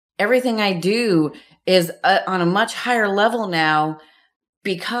everything I do is on a much higher level now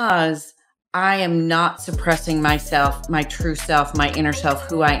because I am not suppressing myself, my true self, my inner self,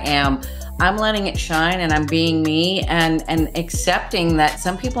 who I am. I'm letting it shine and I'm being me and accepting that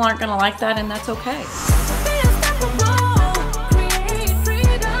some people aren't going to like that, and that's okay.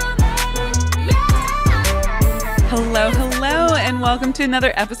 Hello, and welcome to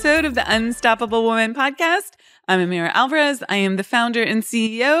another episode of the Unstoppable Woman podcast. I'm Amira Alvarez. I am the founder and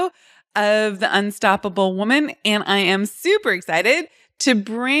CEO of the Unstoppable Woman, and I am super excited to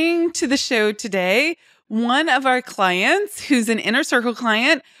bring to the show today one of our clients who's an inner circle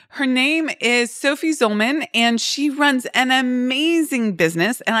client. Her name is Sophie Zollmann, and she runs an amazing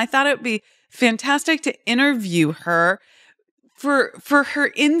business, and I thought it would be fantastic to interview her for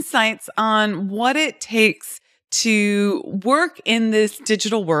her insights on what it takes to work in this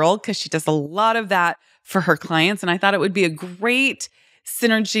digital world, because she does a lot of that for her clients. And I thought it would be a great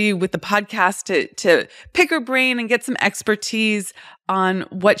synergy with the podcast to pick her brain and get some expertise on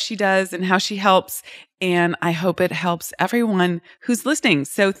what she does and how she helps. And I hope it helps everyone who's listening.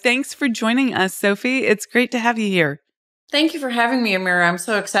 So thanks for joining us, Sophie. It's great to have you here. Thank you for having me, Amira. I'm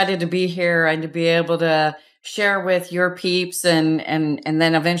so excited to be here and to be able to share with your peeps and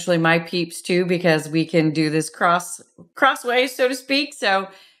then eventually my peeps too, because we can do this crossways, so to speak. So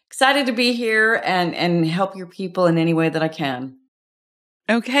excited to be here and help your people in any way that I can.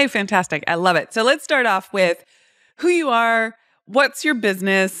 Okay, fantastic. I love it. So let's start off with who you are, what's your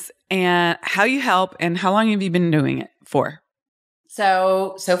business, and how you help, and how long have you been doing it for?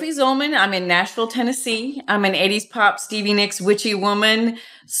 So Sophie Zollmann, I'm in Nashville, Tennessee. I'm an 80s pop Stevie Nicks witchy woman,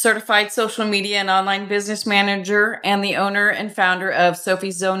 certified social media and online business manager, and the owner and founder of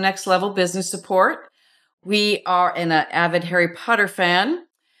Sophie's Zone Next Level Business Support. We are an avid Harry Potter fan,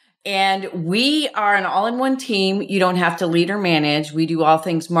 and we are an all-in-one team. You don't have to lead or manage. We do all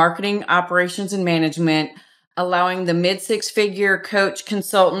things marketing, operations, and management, allowing the mid-six-figure coach,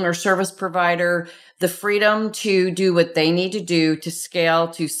 consultant, or service provider the freedom to do what they need to do to scale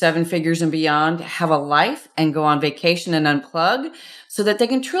to seven figures and beyond, have a life and go on vacation and unplug so that they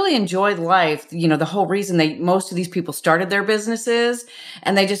can truly enjoy life. You know, the whole reason most of these people started their businesses,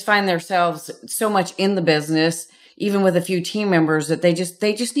 and they just find themselves so much in the business, even with a few team members, that they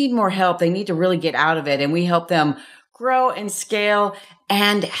just need more help. They need to really get out of it. And we help them grow and scale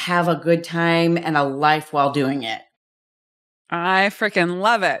and have a good time and a life while doing it. I freaking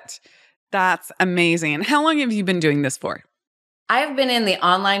love it. That's amazing. And how long have you been doing this for? I've been in the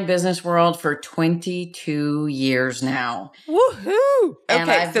online business world for 22 years now. Woohoo!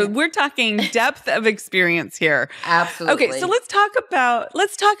 Okay, so we're talking depth of experience here. Absolutely. Okay, so let's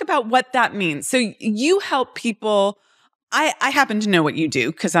talk about what that means. So you help people. I happen to know what you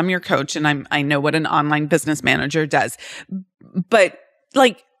do because I'm your coach and I know what an online business manager does. But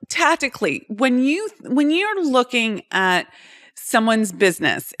like tactically, when you're looking at someone's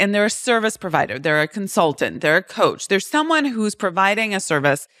business and they're a service provider, they're a consultant, they're a coach, there's someone who's providing a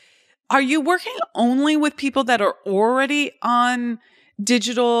service. Are you working only with people that are already on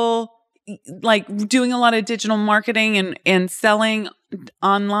digital, like doing a lot of digital marketing and selling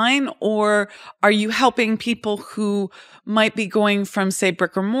online? Or are you helping people who might be going from, say,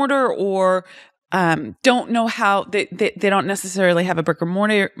 brick or mortar, or don't know how they don't necessarily have a brick or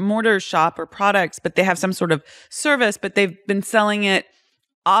mortar shop or products, but they have some sort of service, but they've been selling it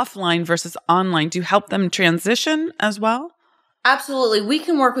offline versus online? Do you help them transition as well? Absolutely. We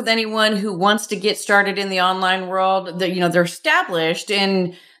can work with anyone who wants to get started in the online world. They're established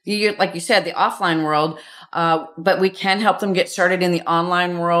in, like you said, the offline world. But we can help them get started in the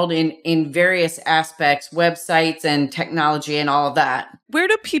online world in various aspects, websites and technology and all of that. Where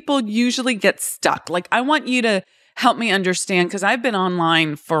do people usually get stuck? Like, I want you to help me understand, because I've been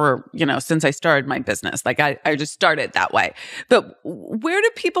online for, since I started my business. Like I just started that way. But where do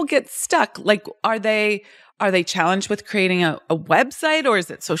people get stuck? Like, are they challenged with creating a website, or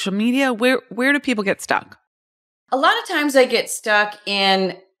is it social media? Where do people get stuck? A lot of times they get stuck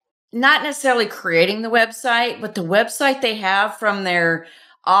in not necessarily creating the website, but the website they have from their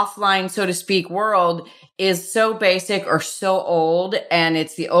offline, so to speak, world is so basic or so old, and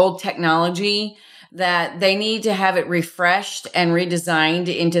it's the old technology that they need to have it refreshed and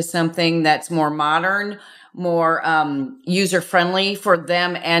redesigned into something that's more modern, more user-friendly for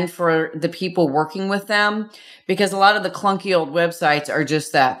them and for the people working with them, because a lot of the clunky old websites are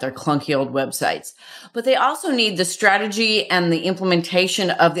just that. They're clunky old websites. But they also need the strategy and the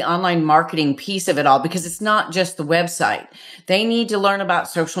implementation of the online marketing piece of it all, because it's not just the website. They need to learn about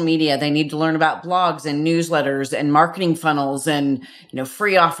social media. They need to learn about blogs and newsletters and marketing funnels and,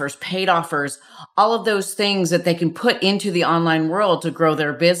 free offers, paid offers, all of those things that they can put into the online world to grow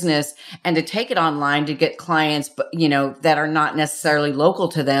their business and to take it online to get clients, that are not necessarily local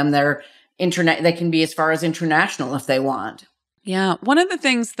to them. They're internet. They can be as far as international if they want. Yeah. One of the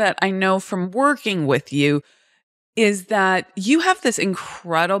things that I know from working with you is that you have this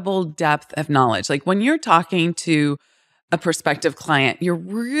incredible depth of knowledge. Like when you're talking to a prospective client, you're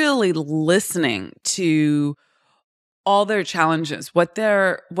really listening to all their challenges, what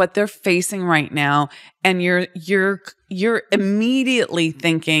they're facing right now, and you're immediately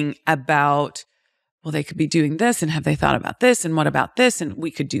thinking about, well, they could be doing this, and have they thought about this, and what about this, and we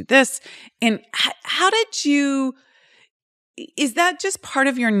could do this. And how did you? Is that just part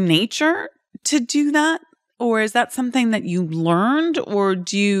of your nature to do that, or is that something that you learned, or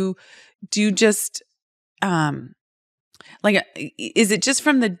do you just is it just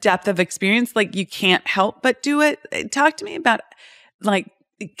from the depth of experience? Like you can't help but do it. Talk to me about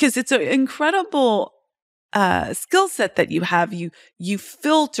because it's an incredible skill set that you have. You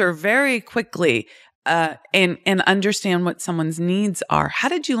filter very quickly and understand what someone's needs are. How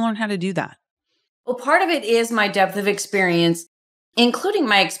did you learn how to do that? Well, part of it is my depth of experience, including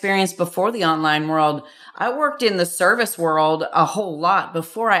my experience before the online world. I worked in the service world a whole lot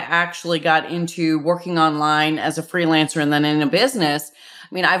before I actually got into working online as a freelancer and then in a business.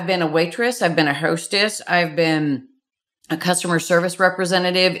 I mean, I've been a waitress, I've been a hostess, I've been a customer service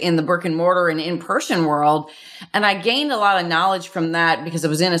representative in the brick and mortar and in-person world. And I gained a lot of knowledge from that because I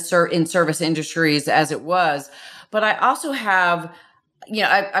was in service industries as it was. But I also have,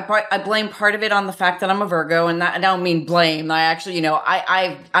 I blame part of it on the fact that I'm a Virgo, and that, I don't mean blame. I actually,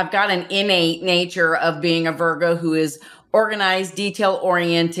 I've got an innate nature of being a Virgo who is organized,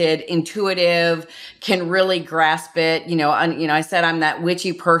 detail-oriented, intuitive, can really grasp it. I said I'm that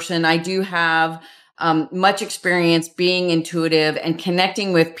witchy person. I do have much experience being intuitive and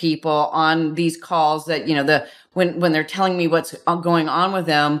connecting with people on these calls that, when they're telling me what's going on with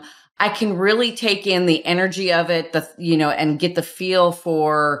them, I can really take in the energy of it, and get the feel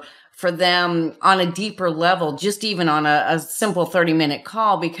for them on a deeper level, just even on a simple 30-minute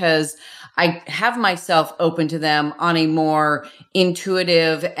call, because I have myself open to them on a more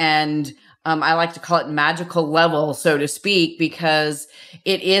intuitive and I like to call it magical level, so to speak, because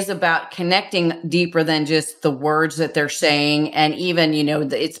it is about connecting deeper than just the words that they're saying. And even,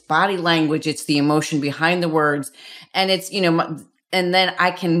 it's body language, it's the emotion behind the words. And it's, and then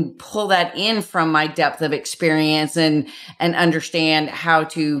I can pull that in from my depth of experience and understand how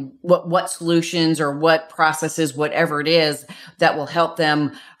to, what solutions or what processes, whatever it is that will help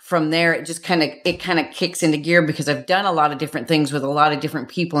them. From there, it kind of kicks into gear because I've done a lot of different things with a lot of different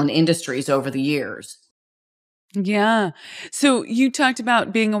people and industries over the years. Yeah. So you talked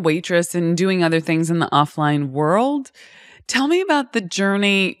about being a waitress and doing other things in the offline world. Tell me about the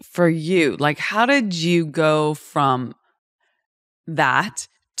journey for you. Like, how did you go from that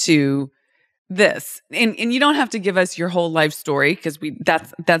to this? And you don't have to give us your whole life story because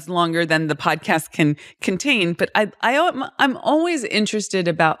that's longer than the podcast can contain. But I'm always interested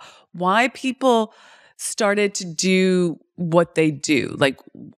about why people started to do what they do. Like,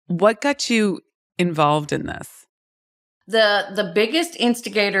 what got you involved in this? The biggest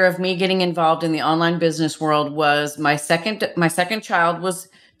instigator of me getting involved in the online business world was my second child was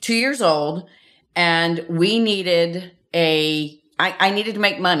 2 years old, and we needed I needed to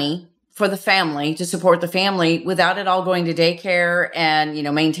make money for the family, to support the family without it all going to daycare and,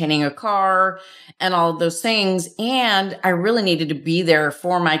 maintaining a car and all of those things. And I really needed to be there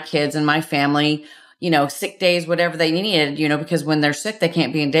for my kids and my family, sick days, whatever they needed, because when they're sick, they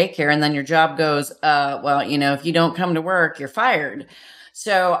can't be in daycare. And then your job goes, if you don't come to work, you're fired.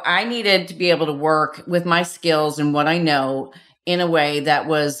 So I needed to be able to work with my skills and what I know in a way that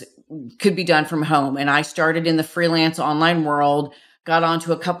could be done from home. And I started in the freelance online world, got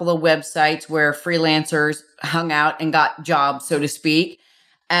onto a couple of websites where freelancers hung out and got jobs, so to speak.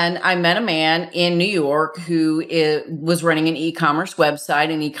 And I met a man in New York who was running an e-commerce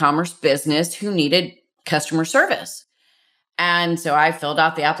website, an e-commerce business, who needed customer service. And so I filled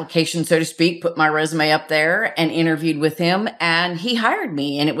out the application, so to speak, put my resume up there and interviewed with him, and he hired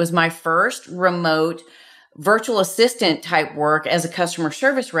me. And it was my first remote virtual assistant type work as a customer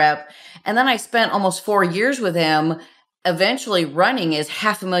service rep. And then I spent almost 4 years with him eventually running his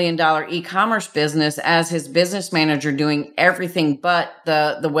 $500,000 e-commerce business as his business manager, doing everything but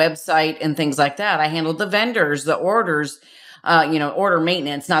the website and things like that. I handled the vendors, the orders, order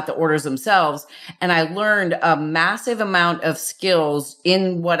maintenance, not the orders themselves. And I learned a massive amount of skills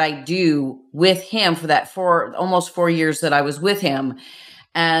in what I do with him for that almost 4 years that I was with him.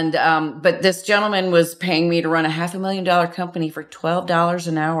 And, but this gentleman was paying me to run a $500,000 company for $12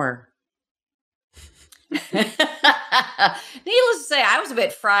 an hour. Needless to say, I was a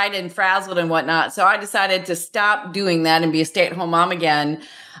bit fried and frazzled and whatnot. So I decided to stop doing that and be a stay-at-home mom again.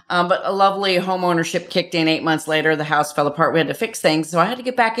 But a lovely home ownership kicked in 8 months later. The house fell apart. We had to fix things. So I had to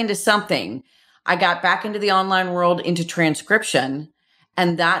get back into something. I got back into the online world, into transcription.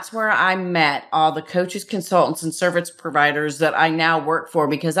 And that's where I met all the coaches, consultants, and service providers that I now work for,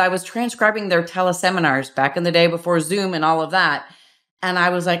 because I was transcribing their teleseminars back in the day before Zoom and all of that. And I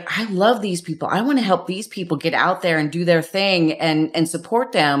was like, I love these people. I want to help these people get out there and do their thing and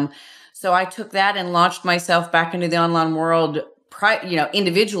support them. So I took that and launched myself back into the online world,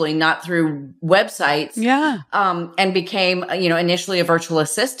 individually, not through websites. Yeah. And became, initially a virtual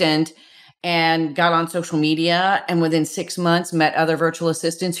assistant, and got on social media. And within 6 months, met other virtual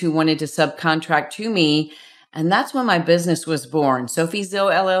assistants who wanted to subcontract to me. And that's when my business was born. Sophie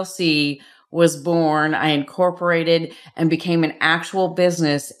Zoe LLC was born. I incorporated and became an actual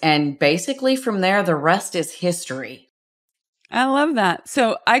business. And basically from there, the rest is history. I love that.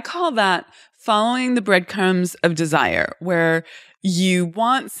 So I call that following the breadcrumbs of desire, where you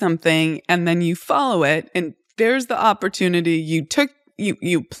want something and then you follow it. And there's the opportunity.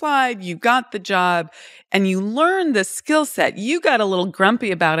 You applied, you got the job, and you learned the skill set. You got a little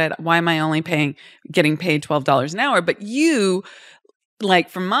grumpy about it. Why am I only getting paid $12 an hour? But you, like,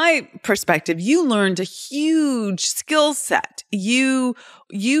 from my perspective, you learned a huge skill set. You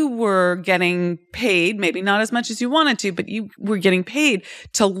were getting paid, maybe not as much as you wanted to, but you were getting paid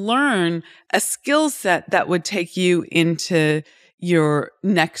to learn a skill set that would take you into your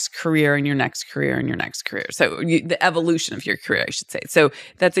next career and your next career and your next career. So the evolution of your career, I should say. So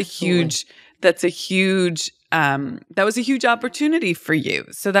that was a huge opportunity for you.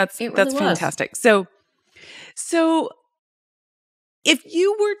 So that's fantastic. So if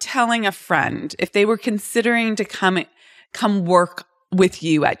you were telling a friend, if they were considering to come work with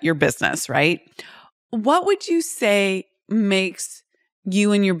you at your business, right? What would you say makes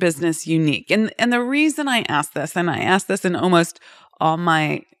you and your business unique? And the reason I ask this, and I ask this in almost all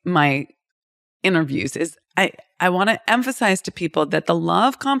my interviews, is I want to emphasize to people that the law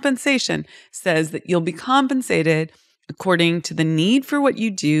of compensation says that you'll be compensated according to the need for what you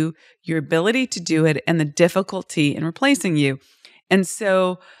do, your ability to do it, and the difficulty in replacing you. And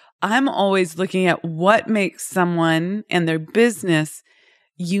so I'm always looking at what makes someone and their business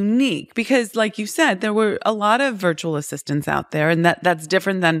unique, because like you said, there were a lot of virtual assistants out there, and that's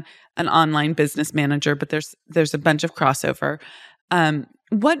different than an online business manager, but there's a bunch of crossover.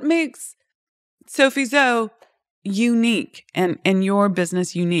 What makes Sophie Zoe unique and your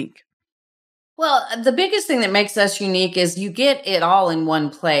business unique? Well, the biggest thing that makes us unique is you get it all in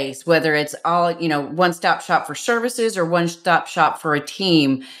one place, whether it's all, one-stop shop for services or one-stop shop for a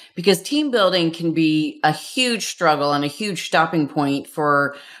team, because team building can be a huge struggle and a huge stopping point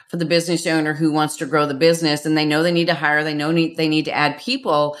for the business owner who wants to grow the business, and they know they need to hire, they know they need to add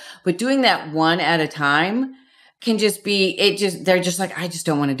people, but doing that one at a time can just be, they're just like, I just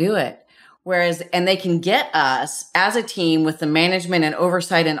don't want to do it. Whereas, and they can get us as a team with the management and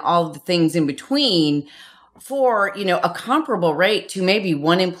oversight and all of the things in between for, a comparable rate to maybe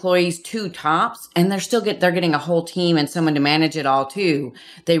one employee's 2 tops. And they're getting a whole team and someone to manage it all too.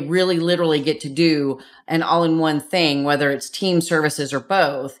 They really literally get to do an all-in-one thing, whether it's team services or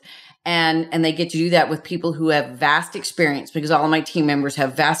both. And they get to do that with people who have vast experience, because all of my team members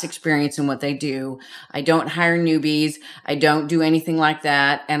have vast experience in what they do. I don't hire newbies. I don't do anything like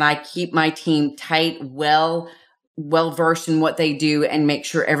that. And I keep my team tight, well versed in what they do, and make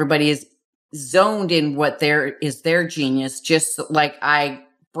sure everybody is zoned in what is their genius. Just like I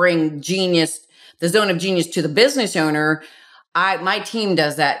bring the zone of genius to the business owner, my team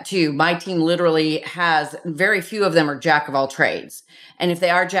does that too. My team literally has, very few of them are jack of all trades. And if they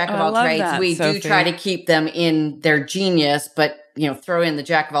are jack of all trades, we do try to keep them in their genius, but throw in the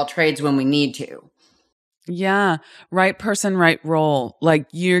jack of all trades when we need to. Yeah. Right person, right role. Like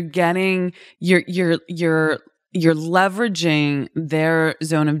you're leveraging their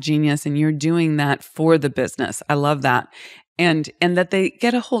zone of genius, and you're doing that for the business. I love that. And that they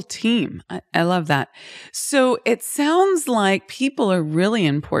get a whole team. I love that. So it sounds like people are really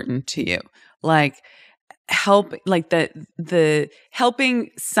important to you. Like the helping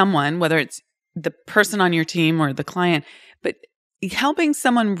someone, whether it's the person on your team or the client, but helping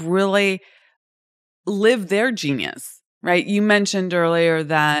someone really live their genius, right? You mentioned earlier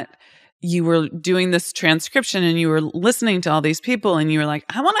that you were doing this transcription and you were listening to all these people and you were like,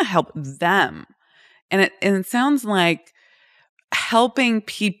 I want to help them. And it sounds like helping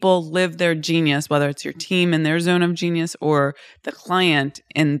people live their genius, whether it's your team in their zone of genius or the client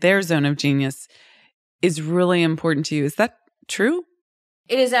in their zone of genius, is really important to you. Is that true?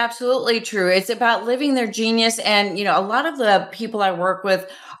 It is absolutely true. It's about living their genius. And, a lot of the people I work with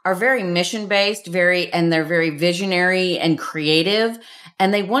are very mission based, and they're very visionary and creative.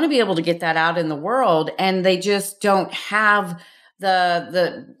 And they want to be able to get that out in the world. And they just don't have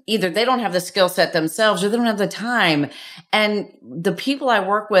either they don't have the skill set themselves or they don't have the time. And the people I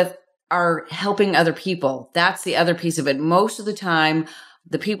work with are helping other people. That's the other piece of it. Most of the time,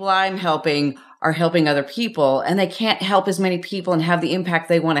 the people I'm helping are helping other people, and they can't help as many people and have the impact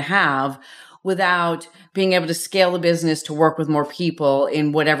they want to have without being able to scale the business to work with more people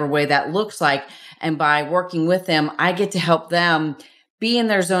in whatever way that looks like. And by working with them, I get to help them be in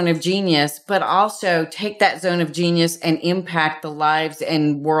their zone of genius, but also take that zone of genius and impact the lives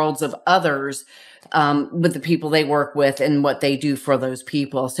and worlds of others with the people they work with and what they do for those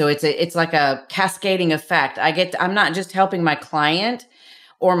people. So it's like a cascading effect. I'm not just helping my client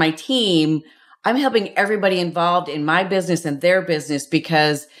or my team. I'm helping everybody involved in my business and their business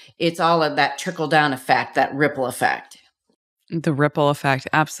because it's all of that trickle down effect, that ripple effect. The ripple effect,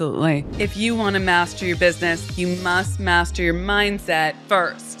 absolutely. If you want to master your business, you must master your mindset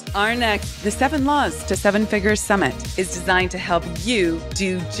first. Our next The 7 Laws to 7 Figures Summit is designed to help you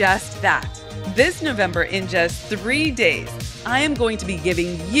do just that. This November, in just 3 days, I am going to be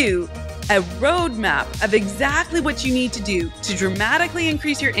giving you a roadmap of exactly what you need to do to dramatically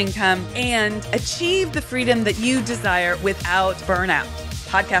increase your income and achieve the freedom that you desire without burnout.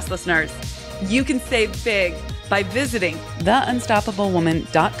 Podcast listeners, you can save big by visiting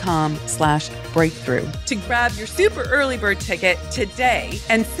theunstoppablewoman.com/breakthrough to grab your super early bird ticket today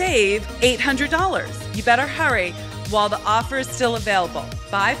and save $800. You better hurry while the offer is still available.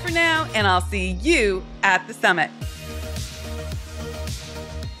 Bye for now, and I'll see you at the summit.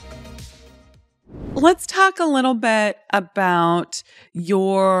 Let's talk a little bit about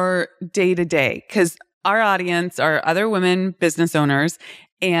your day-to-day, because our audience are other women business owners,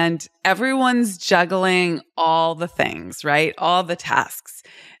 and everyone's juggling all the things, right? All the tasks.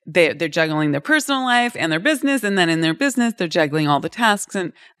 They're juggling their personal life and their business, and then in their business, they're juggling all the tasks.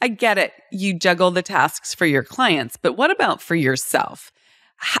 And I get it. You juggle the tasks for your clients, but what about for yourself?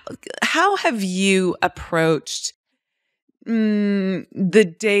 How have you approached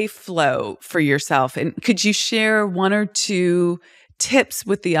the day flow for yourself? And could you share 1 or 2 tips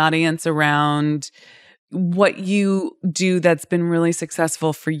with the audience around what you do that's been really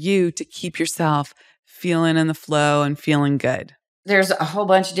successful for you to keep yourself feeling in the flow and feeling good? There's a whole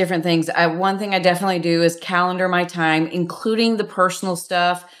bunch of different things. One thing I definitely do is calendar my time, including the personal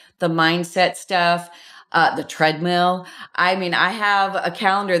stuff, the mindset stuff, the treadmill. I have a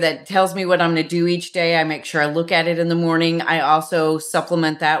calendar that tells me what I'm going to do each day. I make sure I look at it in the morning. I also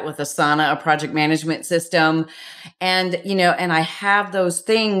supplement that with Asana, a project management system. And, and I have those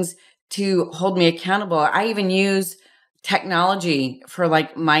things to hold me accountable. I even use technology for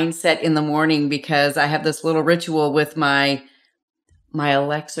like mindset in the morning because I have this little ritual with my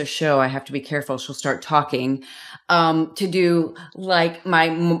Alexa show. I have to be careful. She'll start talking, to do like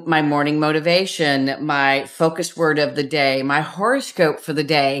my morning motivation, my focus word of the day, my horoscope for the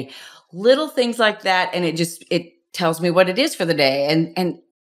day, little things like that. And it tells me what it is for the day. And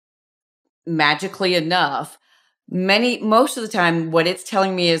magically enough, most of the time, what it's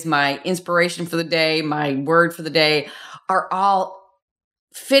telling me is my inspiration for the day, my word for the day are all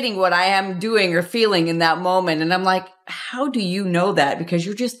fitting what I am doing or feeling in that moment. And I'm like, how do you know that? Because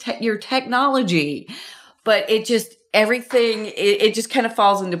you're just your technology. But it just, everything, it just kind of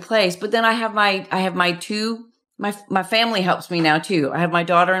falls into place. But then I have my family helps me now too. I have my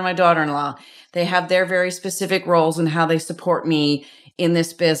daughter and my daughter-in-law. They have their very specific roles and how they support me in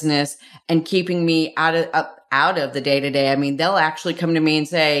this business and keeping me out of the day-to-day. They'll actually come to me and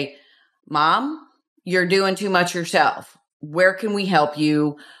say, Mom, you're doing too much yourself. Where can we help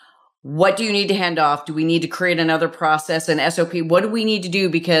you? What do you need to hand off? Do we need to create another process, an SOP? What do we need to do?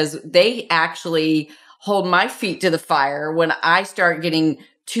 Because they actually hold my feet to the fire when I start getting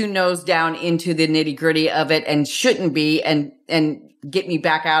too nose down into the nitty gritty of it and shouldn't be, and get me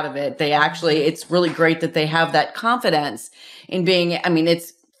back out of it. It's really great that they have that confidence in being,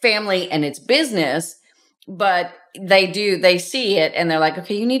 it's family and it's business. but they see it and they're like,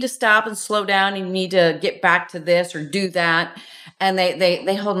 okay, you need to stop and slow down. You need to get back to this or do that. And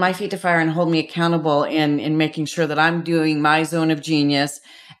they hold my feet to fire and hold me accountable in making sure that I'm doing my zone of genius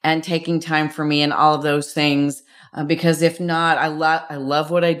and taking time for me and all of those things. Because if not, I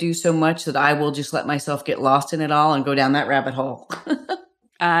love what I do so much that I will just let myself get lost in it all and go down that rabbit hole.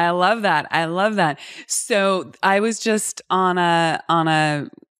 I love that. I love that. So I was just on a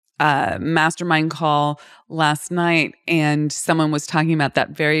mastermind call last night, and someone was talking about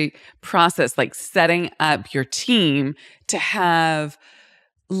that very process, like setting up your team to have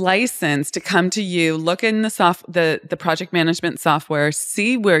license to come to you, look in the project management software,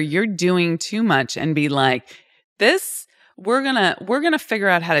 see where you're doing too much, and be like, this. We're gonna figure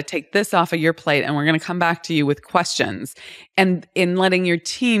out how to take this off of your plate, and we're gonna come back to you with questions. And in letting your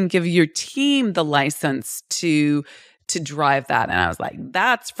team give your team the license to drive that. And I was like,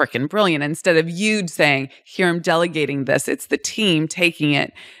 that's freaking brilliant. Instead of you saying, here, I'm delegating this, it's the team taking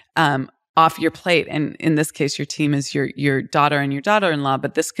it off your plate. And in this case, your team is your daughter and your daughter-in-law,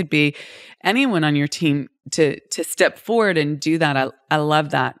 but this could be anyone on your team to step forward and do that. I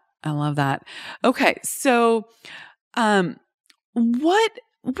love that. I love that. Okay. So, what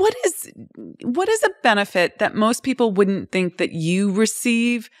is a benefit that most people wouldn't think that you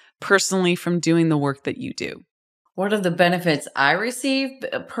receive personally from doing the work that you do? What are the benefits I receive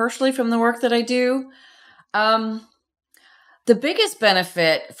personally from the work that I do? The biggest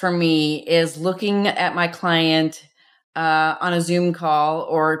benefit for me is looking at my client on a Zoom call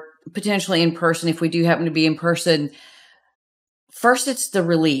or potentially in person if we do happen to be in person. First, it's the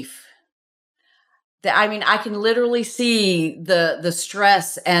relief. I can literally see the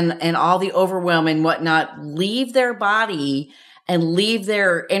stress and all the overwhelm and whatnot leave their body and leave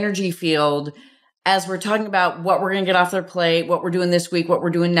their energy field as we're talking about what we're going to get off their plate, what we're doing this week, what we're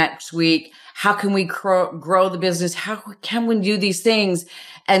doing next week. How can we grow the business? How can we do these things?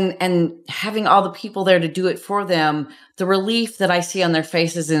 And having all the people there to do it for them, the relief that I see on their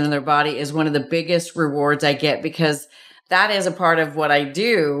faces and in their body is one of the biggest rewards I get, because that is a part of what I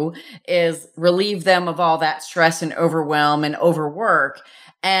do, is relieve them of all that stress and overwhelm and overwork.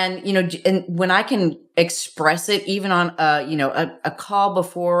 And, and when I can express it, even on a call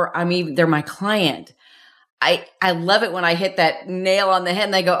before they're my client, I love it when I hit that nail on the head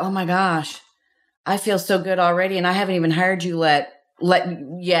and they go, oh my gosh, I feel so good already. And I haven't even hired you yet.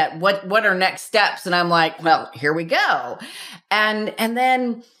 What are next steps? And I'm like, well, here we go. And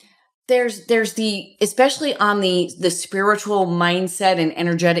then there's especially on the spiritual mindset and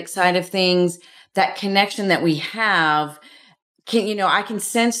energetic side of things, that connection that we have, I can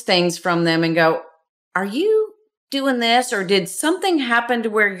sense things from them and go, are you doing this? Or did something happen to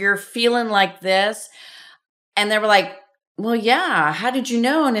where you're feeling like this? And they were like, well, yeah, how did you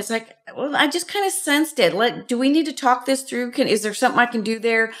know? And it's like, well, I just kind of sensed it. Do we need to talk this through? Is there something I can do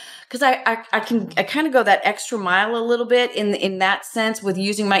there? Because I kind of go that extra mile a little bit in that sense with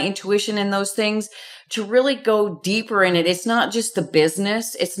using my intuition and those things to really go deeper in it. It's not just the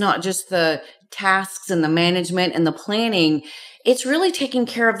business. It's not just the tasks and the management and the planning. It's really taking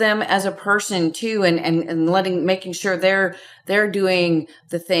care of them as a person too, and making sure they're doing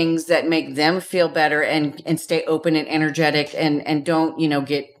the things that make them feel better and stay open and energetic and don't,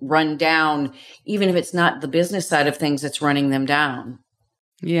 get run down, even if it's not the business side of things that's running them down.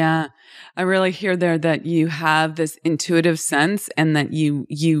 Yeah. I really hear there that you have this intuitive sense, and that you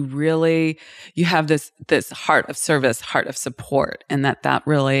have this heart of service, heart of support, and that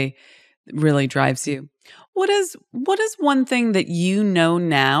really, really drives you. What is one thing that you know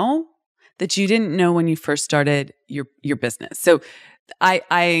now that you didn't know when you first started your business? So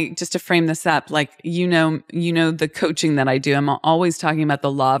I just to frame this up, like, the coaching that I do, I'm always talking about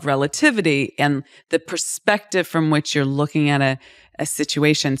the law of relativity and the perspective from which you're looking at a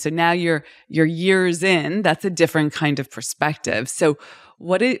situation. So now you're years in, that's a different kind of perspective. So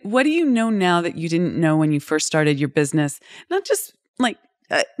what do you know now that you didn't know when you first started your business? Not just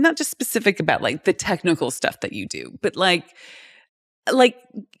specific about like the technical stuff that you do, but like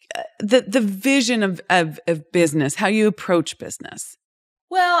the vision of business, how you approach business.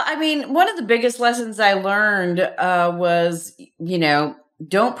 Well, one of the biggest lessons I learned was,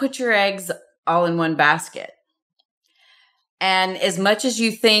 don't put your eggs all in one basket. And as much as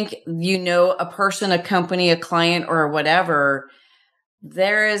you think a person, a company, a client, or whatever,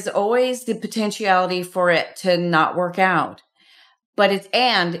 there is always the potentiality for it to not work out. But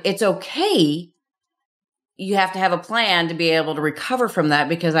it's okay. You have to have a plan to be able to recover from that,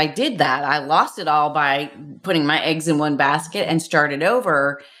 because I did that. I lost it all by putting my eggs in one basket and started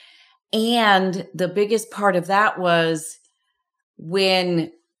over. And the biggest part of that was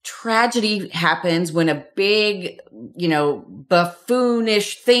when tragedy happens, when a big,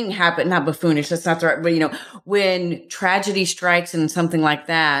 buffoonish thing happens, not buffoonish, that's not the right, but when tragedy strikes and something like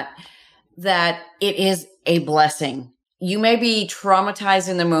that, that it is a blessing. You may be traumatized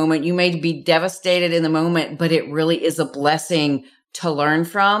in the moment. You may be devastated in the moment, but it really is a blessing to learn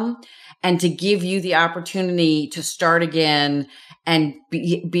from and to give you the opportunity to start again and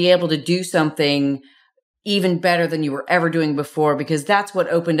be able to do something even better than you were ever doing before. Because that's what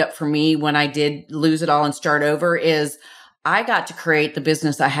opened up for me when I did lose it all and start over, is I got to create the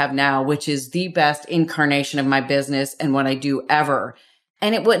business I have now, which is the best incarnation of my business and what I do ever.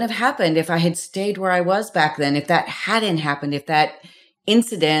 And it wouldn't have happened if I had stayed where I was back then. If that hadn't happened, if that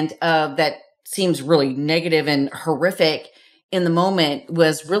incident that seems really negative and horrific in the moment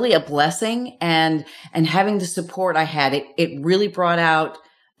was really a blessing, and having the support I had, it really brought out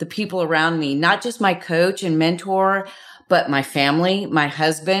the people around me, not just my coach and mentor, but my family, my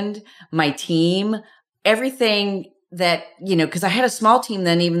husband, my team, everything that, because I had a small team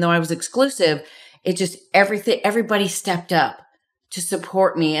then, even though I was exclusive, it just everybody stepped up to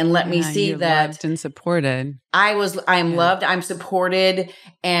support me and let me see that loved and supported. I am loved, I'm supported.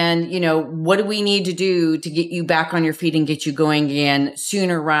 And, what do we need to do to get you back on your feet and get you going again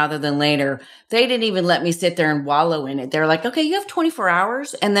sooner rather than later? They didn't even let me sit there and wallow in it. They're like, okay, you have 24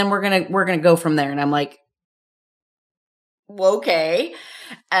 hours and then we're going to go from there. And I'm like, well, okay.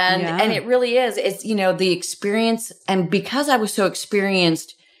 And it really is, it's, the experience. And because I was so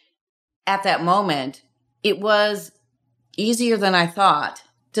experienced at that moment, it was easier than I thought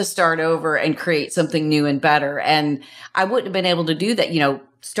to start over and create something new and better. And I wouldn't have been able to do that.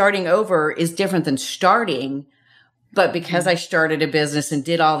 Starting over is different than starting. But because I started a business and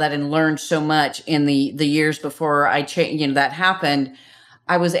did all that and learned so much in the years before I changed, that happened,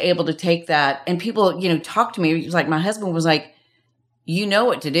 I was able to take that. And people, talk to me. It was like, my husband was like, you know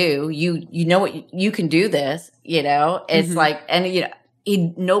what to do. You know what, you can do this, it's like,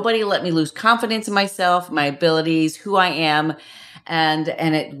 and nobody let me lose confidence in myself, my abilities, who I am. And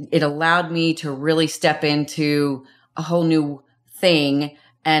it allowed me to really step into a whole new thing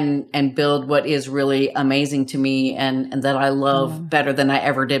and build what is really amazing to me and that I love better than I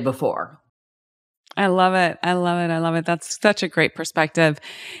ever did before. I love it. I love it. I love it. That's such a great perspective.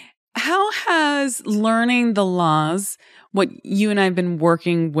 How has learning the laws, what you and I have been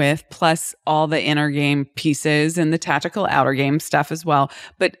working with, plus all the inner game pieces and the tactical outer game stuff as well.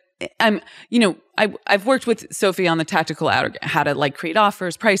 But I've worked with Sophie on the tactical outer, how to create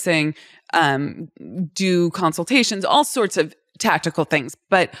offers, pricing, do consultations, all sorts of tactical things.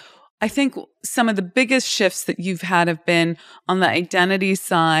 But I think some of the biggest shifts that you've had have been on the identity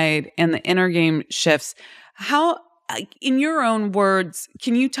side and the inner game shifts. How, in your own words,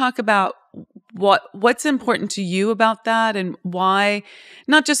 can you talk about what's important to you about that and why,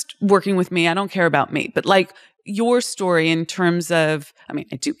 not just working with me, I don't care about me, but your story in terms of, I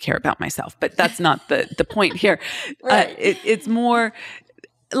do care about myself, but that's not the point here. Right. It's more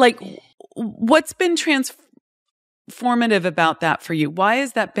what's been transformative about that for you? Why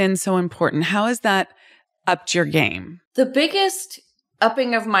has that been so important? How has that upped your game? The biggest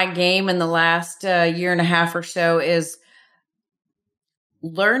upping of my game in the last year and a half or so is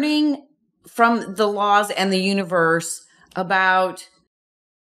learning from the laws and the universe about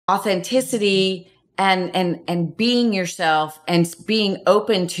authenticity and being yourself and being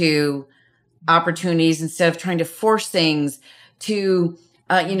open to opportunities instead of trying to force things to,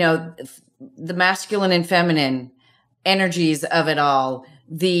 the masculine and feminine energies of it all.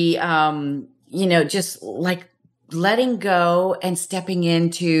 The, just letting go and stepping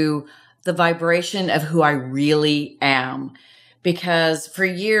into the vibration of who I really am. Because for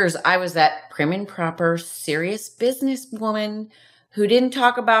years, I was that prim and proper, serious businesswoman who didn't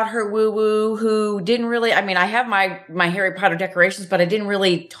talk about her woo-woo, who didn't really, I have my Harry Potter decorations, but I didn't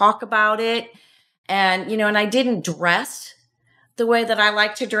really talk about it. And, and I didn't dress the way that I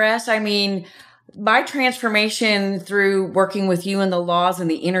like to dress. My transformation through working with you and the laws and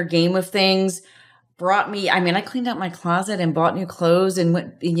the inner game of things brought me, I cleaned out my closet and bought new clothes and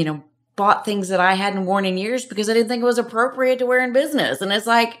went, bought things that I hadn't worn in years because I didn't think it was appropriate to wear in business. And it's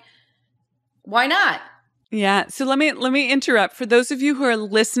like, why not? Yeah. So let me interrupt. For those of you who are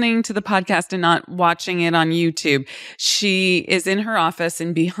listening to the podcast and not watching it on YouTube, she is in her office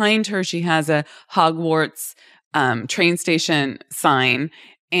and behind her, she has a Hogwarts train station sign.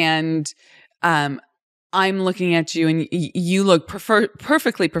 And I'm looking at you and you look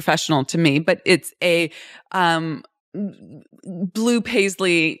perfectly professional to me, but it's a blue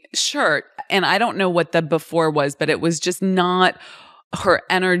paisley shirt. And I don't know what the before was, but it was just not her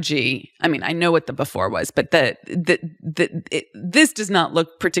energy. I mean, I know what the before was, but this does not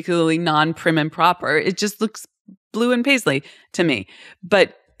look particularly non-prim and proper. It just looks blue and paisley to me.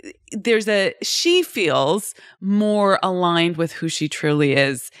 But she feels more aligned with who she truly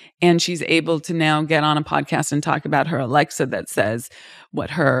is. And she's able to now get on a podcast and talk about her Alexa that says what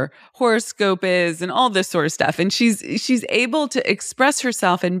her horoscope is and all this sort of stuff. And she's able to express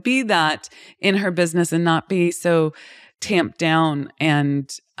herself and be that in her business and not be so tamped down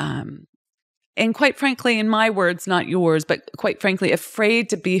and quite frankly, in my words, not yours, but quite frankly, afraid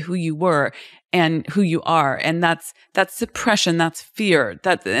to be who you were and who you are. And that's suppression, that's fear.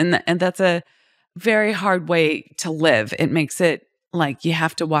 And that's a very hard way to live. It makes it like you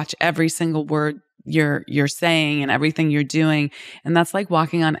have to watch every single word you're saying and everything you're doing. And that's like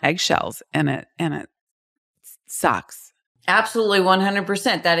walking on eggshells, and it sucks. Absolutely.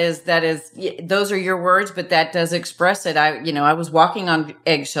 100%. That is, those are your words, but that does express it. I was walking on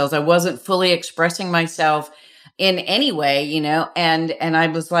eggshells. I wasn't fully expressing myself in any way, and I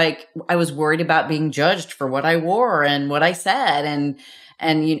was like, I was worried about being judged for what I wore and what I said.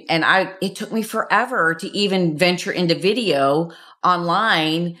 It took me forever to even venture into video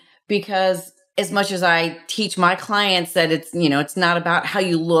online, because as much as I teach my clients that it's not about how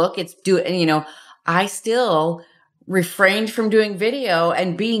you look, I still refrained from doing video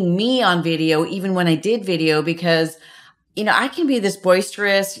and being me on video, even when I did video, because, I can be this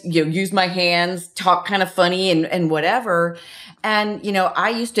boisterous, use my hands, talk kind of funny and whatever. And, I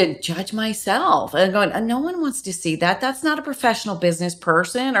used to judge myself and going, no one wants to see that. That's not a professional business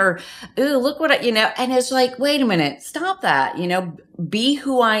person, or, ooh, look what and it's like, wait a minute, stop that, be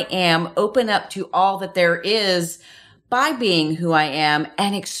who I am, open up to all that there is by being who I am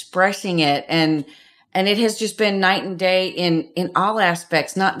and expressing it. And it has just been night and day in all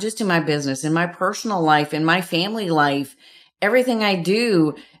aspects, not just in my business, in my personal life, in my family life. Everything I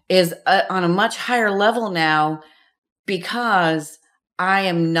do is on a much higher level now, because I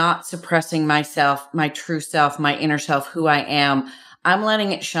am not suppressing myself, my true self, my inner self, who I am. I'm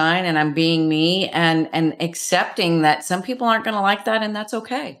letting it shine, and I'm being me, and accepting that some people aren't going to like that, and that's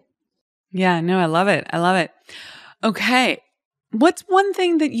okay. Yeah, no, I love it. I love it. Okay. What's one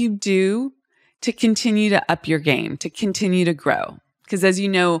thing that you do to continue to up your game, to continue to grow? Because as you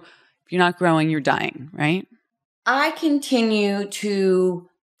know, if you're not growing, you're dying, right? I continue to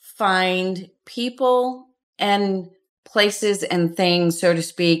find people and places and things, so to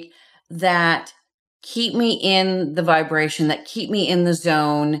speak, that keep me in the vibration, that keep me in the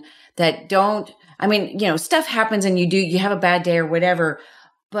zone, that don't, stuff happens and you have a bad day or whatever,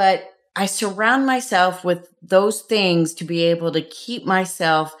 but I surround myself with those things to be able to keep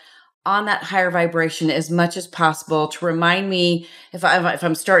myself on that higher vibration as much as possible, to remind me if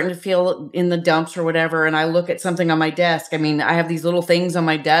I'm starting to feel in the dumps or whatever, and I look at something on my desk. I have these little things on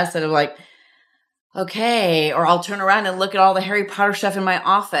my desk that are like, okay, or I'll turn around and look at all the Harry Potter stuff in my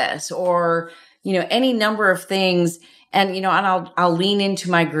office, or, any number of things. And, and I'll lean into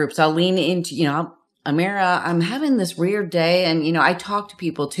my groups. I'll lean into, Amira, I'm having this weird day. And, I talk to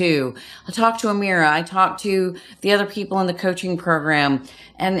people too. I talk to Amira. I talk to the other people in the coaching program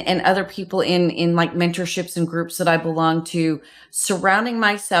and other people in like mentorships and groups that I belong to, surrounding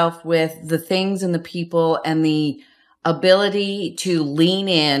myself with the things and the people and the ability to lean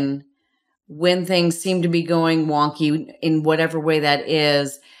in when things seem to be going wonky in whatever way that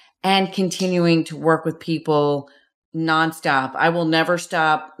is, and continuing to work with people nonstop. I will never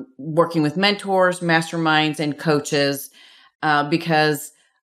stop working with mentors, masterminds, and coaches, because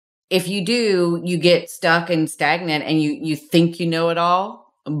if you do, you get stuck and stagnant, and you think you know it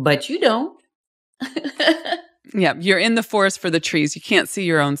all, but you don't. Yeah, you're in the forest for the trees. You can't see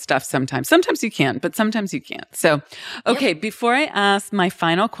your own stuff sometimes. Sometimes you can, but sometimes you can't. So, okay, Yep. Before I ask my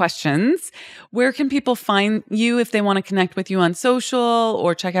final questions, where can people find you if they want to connect with you on social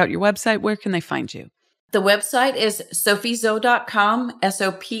or check out your website? Where can they find you? The website is sophiezo.com,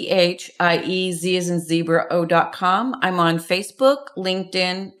 SOPHIEZ as in zebra, O.com. I'm on Facebook,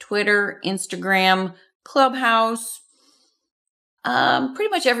 LinkedIn, Twitter, Instagram, Clubhouse, pretty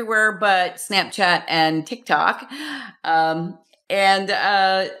much everywhere but Snapchat and TikTok. And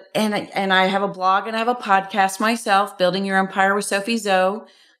I have a blog and I have a podcast myself, Building Your Empire with Sophie Zo.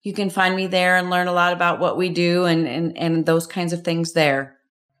 You can find me there and learn a lot about what we do and those kinds of things there.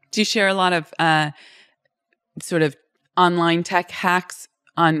 Do you share a lot of sort of online tech hacks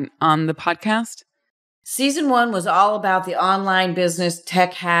on the podcast? Season 1 was all about the online business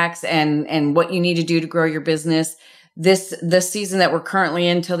tech hacks and what you need to do to grow your business. This season that we're currently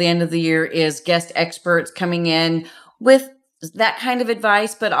in till the end of the year is guest experts coming in with that kind of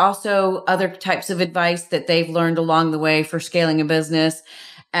advice, but also other types of advice that they've learned along the way for scaling a business.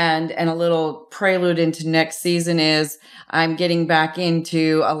 And a little prelude into next season is I'm getting back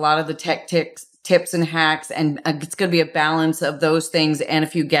into a lot of the tech tips and hacks, and it's going to be a balance of those things and a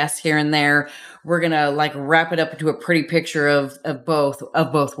few guests here and there. We're going to like wrap it up into a pretty picture of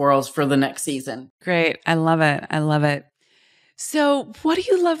both worlds for the next season. Great. I love it. I love it. So what do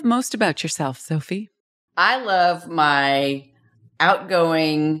you love most about yourself, Sophie? I love my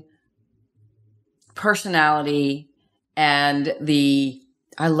outgoing personality and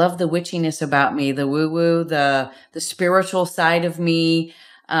I love the witchiness about me, the woo-woo, the spiritual side of me,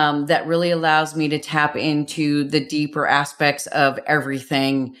 that really allows me to tap into the deeper aspects of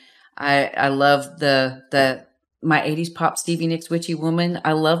everything. I love my 80s pop Stevie Nicks witchy woman.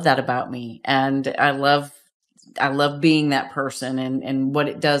 I love that about me. And I love being that person and what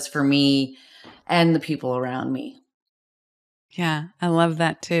it does for me and the people around me. Yeah, I love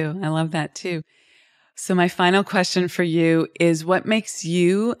that too. I love that too. So my final question for you is, what makes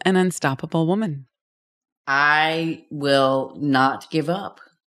you an unstoppable woman? I will not give up.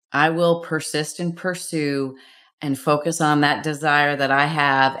 I will persist and pursue and focus on that desire that I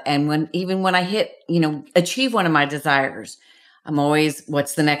have. And even when I hit, achieve one of my desires, I'm always,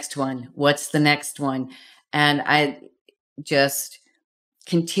 what's the next one? What's the next one? And I just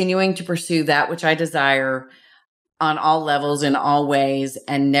continuing to pursue that which I desire on all levels in all ways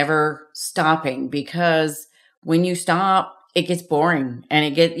and never stopping, because when you stop, it gets boring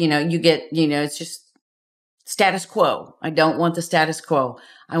and it's just status quo. I don't want the status quo.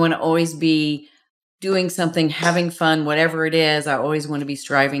 I want to always be doing something, having fun, whatever it is. I always want to be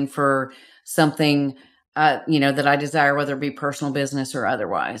striving for something, that I desire, whether it be personal business or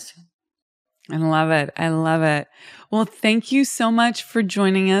otherwise. I love it. I love it. Well, thank you so much for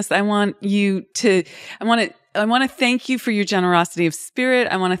joining us. I want to thank you for your generosity of spirit.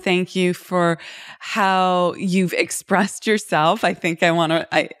 I want to thank you for how you've expressed yourself. I think I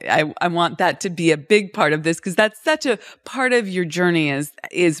want that to be a big part of this, because that's such a part of your journey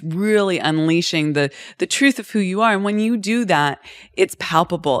is really unleashing the truth of who you are. And when you do that, it's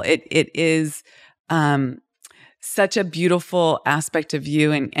palpable. It is, such a beautiful aspect of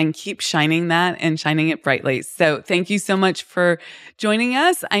you, and keep shining that and shining it brightly. So thank you so much for joining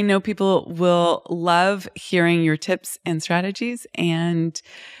us. I know people will love hearing your tips and strategies, and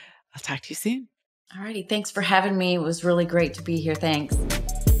I'll talk to you soon. All righty. Thanks for having me. It was really great to be here. Thanks.